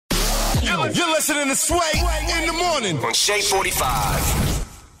You're listening to Sway in the morning on Shade 45.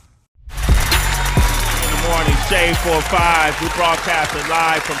 In the morning, Shade 45. We broadcasting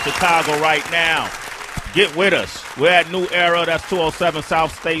live from Chicago right now. Get with us. We're at New Era. That's 207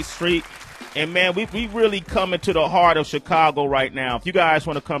 South State Street. And, man, we really coming to the heart of Chicago right now. If you guys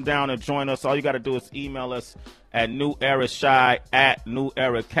want to come down and join us, all you got to do is email us at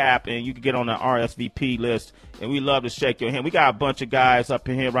newerashy@neweracap, and you can get on the RSVP list. And we love to shake your hand. We got a bunch of guys up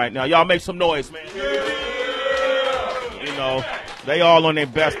in here right now. Y'all make some noise, man. You know, they all on their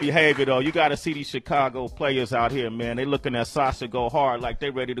best behavior, though. You got to see these Chicago players out here, man. They looking at Sasha go hard like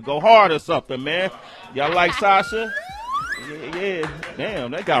they ready to go hard or something, man. Y'all like Sasha? Yeah. Damn,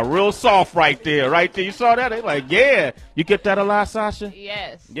 they got real soft right there. You saw that? They like, yeah. You get that a lot, Sasha?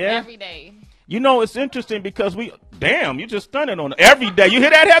 Yes. Yeah? Every day. You know, it's interesting because you just stunning on it every day. You hear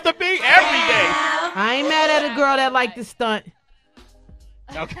that, Heather B? Every day. I ain't mad at a girl that like to stunt.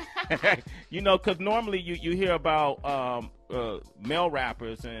 Okay. You know, because normally you hear about male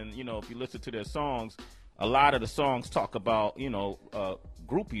rappers, and, you know, if you listen to their songs, a lot of the songs talk about, you know,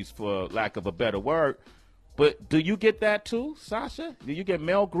 groupies, for lack of a better word. But do you get that too, Sasha? Do you get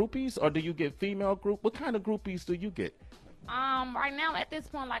male groupies or do you get female group? What kind of groupies do you get? Right now at this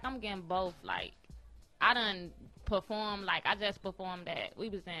point, like, I'm getting both. Like, I done performed, like, I just performed we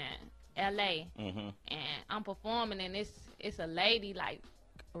was in LA, and I'm performing, and it's a lady, like,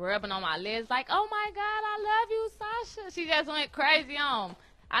 rubbing on my lips, like, oh my God, I love you, Sasha. She just went crazy on.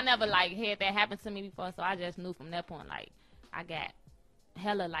 I never, like, had that happen to me before, so I just knew from that point, like, I got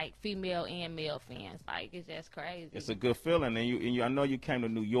hella, like, female and male fans. Like, it's just crazy. It's a good feeling. And you I know you came to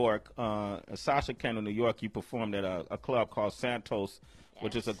New York. Sasha came to New York. You performed at a club called Santos,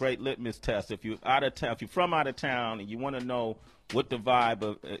 which is a great litmus test. If you're out of town, if you're from out of town and you want to know what the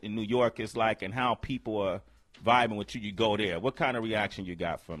vibe in New York is like and how people are vibing with you, you go there. What kind of reaction you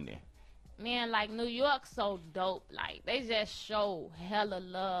got from there? Man, like, New York's so dope. Like, they just show hella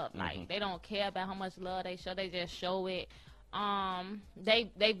love. Like, they don't care about how much love they show. They just show it.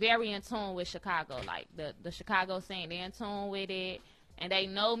 They very in tune with Chicago, like the Chicago scene. They in tune with it, and they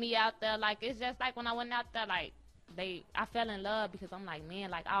know me out there. Like, it's just like when I went out there, like, I fell in love because I'm like,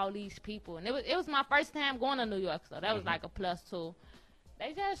 man, like, all these people, and it was my first time going to New York, so that was like a plus too.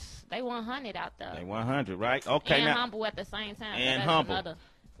 They 100 out there. They 100, right? Okay, and now humble at the same time. And so that's humble. Another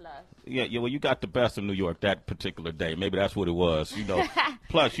plus. Yeah. Well, you got the best of New York that particular day. Maybe that's what it was. You know.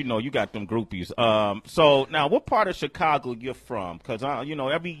 Plus, you know, you got them groupies. So now, what part of Chicago you're from? Because you know,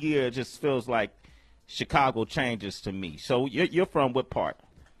 every year it just feels like Chicago changes to me. So you're from what part?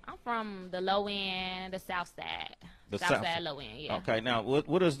 I'm from the low end, the South Side. The South Side low end. Yeah. Okay. Now,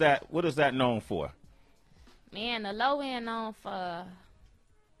 what is that? What is that known for? Man, the low end known for,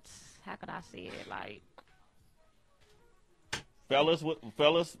 how could I say it, like, fellas,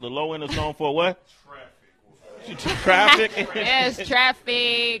 the low end is known for what? Traffic. Yes,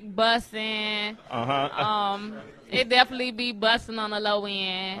 traffic, busing. It definitely be busing on the low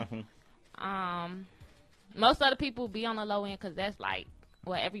end. Most of the people be on the low end because that's like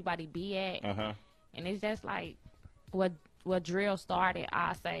where everybody be at, and it's just like what drill started,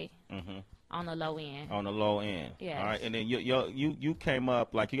 I say. On the low end. On the low end. Yes. All right, and then you came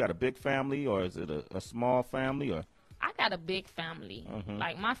up, like, you got a big family, or is it a small family, or? I got a big family.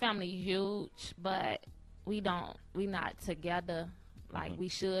 Like, my family huge, but we not together like we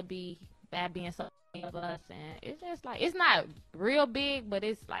should be, by being so many of us. And it's just like, it's not real big, but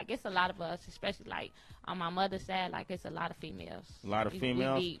it's like, it's a lot of us, especially like on my mother's side. Like, it's a lot of females. A lot of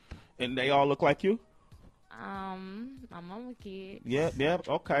females. We deep. And they all look like you? My mama kid. Yeah.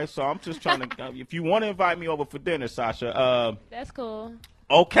 Okay, so I'm just trying to. If you want to invite me over for dinner, Sasha. That's cool.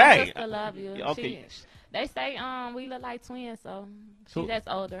 Okay. My sister love you. Okay. They say we look like twins, so she's just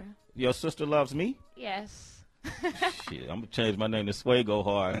older. Your sister loves me? Yes. Shit, I'm gonna change my name to Sway Go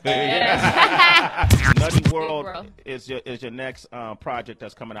Hard. Nutty World is your next project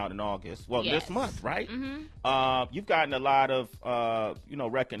that's coming out in August. Well, this month, right? You've gotten a lot of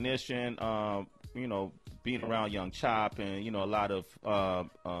recognition. Being around Young Chop, and a lot of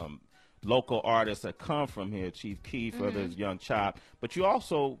local artists that come from here. Chief Keef, there's Young Chop, but you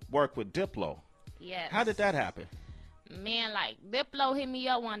also work with Diplo. Yes. How did that happen? Man, like, Diplo hit me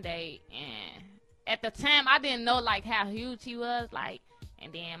up one day, and at the time I didn't know like how huge he was, like,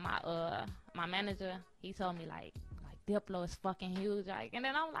 and then my manager, he told me like Diplo is fucking huge, like, and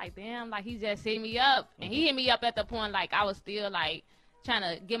then I'm like, damn, like, he just hit me up, and he hit me up at the point like I was still like trying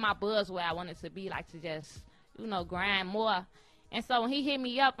to get my buzz where I wanted to be, like, to just grind more. And so when he hit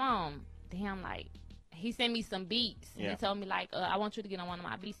me up, damn, like, he sent me some beats, and he told me like, I want you to get on one of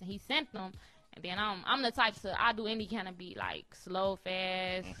my beats, and he sent them. And then I'm the type I do any kind of beat, like slow,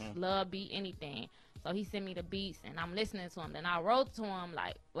 fast, love beat, anything. So he sent me the beats, and I'm listening to him. Then I wrote to him,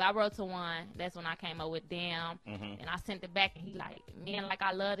 I wrote to one. That's when I came up with Damn. And I sent it back, and he like, man, like,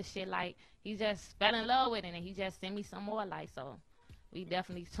 I love the shit. Like, he just fell in love with it, and he just sent me some more. Like, so we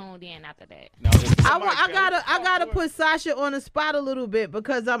definitely tuned in after that. Now, I gotta put Sasha on the spot a little bit,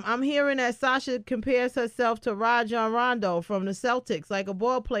 because I'm hearing that Sasha compares herself to Rajon Rondo from the Celtics, like a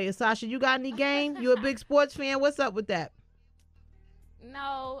ball player. Sasha, you got any game? You a big sports fan? What's up with that?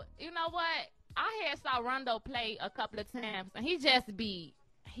 No, you know what? I saw Rondo play a couple of times, and he just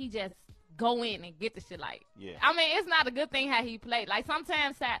go in and get the shit. Like, yeah. I mean, it's not a good thing how he played. Like,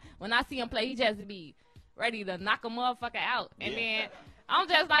 sometimes when I see him play, he just be ready to knock a motherfucker out. And then I'm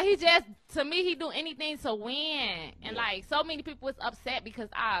just like, to me, he do anything to win. And like, so many people was upset because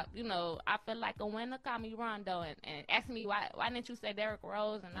I feel like a winner called me Rondo and asked me why didn't you say Derrick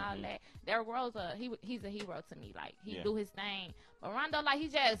Rose and all that. Derrick Rose, he's a hero to me. Like, he do his thing. But Rondo, like, he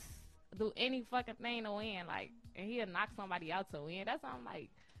just do any fucking thing to win. Like, and he'll knock somebody out to win. That's why I'm like,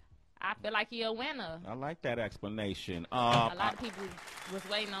 I feel like he a winner. I like that explanation. A lot of people was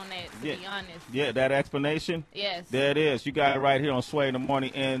waiting on that, to be honest. Yeah, that explanation? Yes. There it is. You got it right here on Sway in the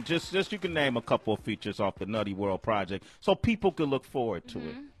Morning. And just you can name a couple of features off the Nutty World project so people can look forward to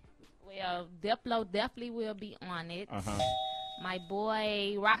it. Well, Diplo definitely will be on it. My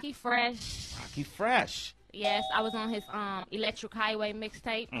boy, Rocky Fresh. Rocky Fresh. Yes, I was on his Electric Highway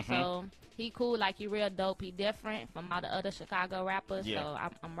mixtape. So he cool, like, he real dope. He different from all the other Chicago rappers. Yeah. So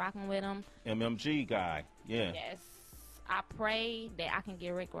I'm rocking with him. MMG guy. Yeah. Yes. I pray that I can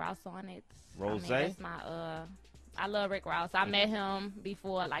get Rick Ross on it. Rose? I mean, that's my I love Rick Ross. I met him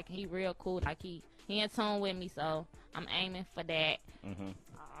before. Like, he real cool. Like, he in tune with me, so I'm aiming for that.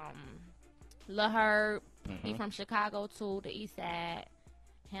 Lil Herb, he from Chicago too, the East Side.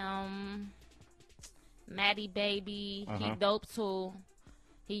 Him, Maddie Baby, he dope too.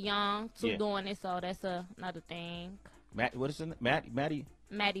 He young too, doing it, so that's another thing. What is it? Maddie Baby.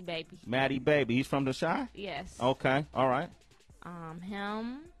 Maddie Baby. He's from the Chi? Yes. Okay. All right.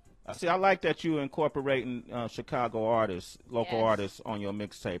 Him. See, I like that you incorporating Chicago artists, local artists on your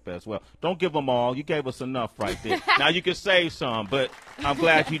mixtape as well. Don't give them all. You gave us enough right there. Now you can save some, but I'm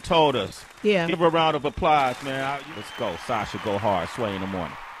glad you told us. Yeah. Give her a round of applause, man. Let's go. Sasha, go hard. Sway in the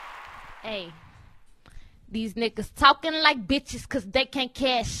Morning. Hey, these niggas talking like bitches because they can't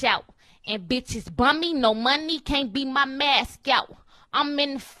cash out. And bitches bummy, no money, can't be my mascot. I'm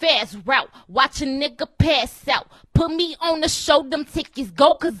in the fast route, watch a nigga pass out. Put me on the show, them tickets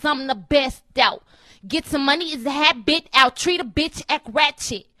go, cause I'm the best out. Get some money is a habit, out treat a bitch, act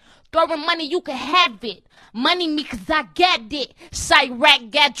ratchet. Throwing money, you can have it. Money me cause I got it. Chirac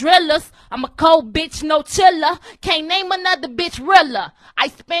got drillers. I'm a cold bitch, no chiller. Can't name another bitch realer. I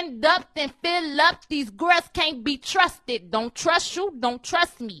spend up and fill up. These girls can't be trusted. Don't trust you, don't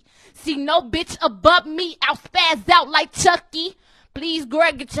trust me. See no bitch above me. I'll spaz out like Chucky. Please,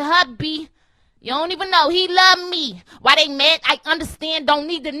 girl, get your hubby. You don't even know he love me. Why they mad? I understand. Don't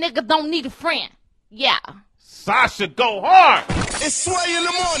need a nigga, don't need a friend. Yeah. Sasha, go hard. It's Sway in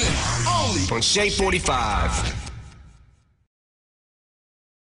the Morning, only on Shade 45.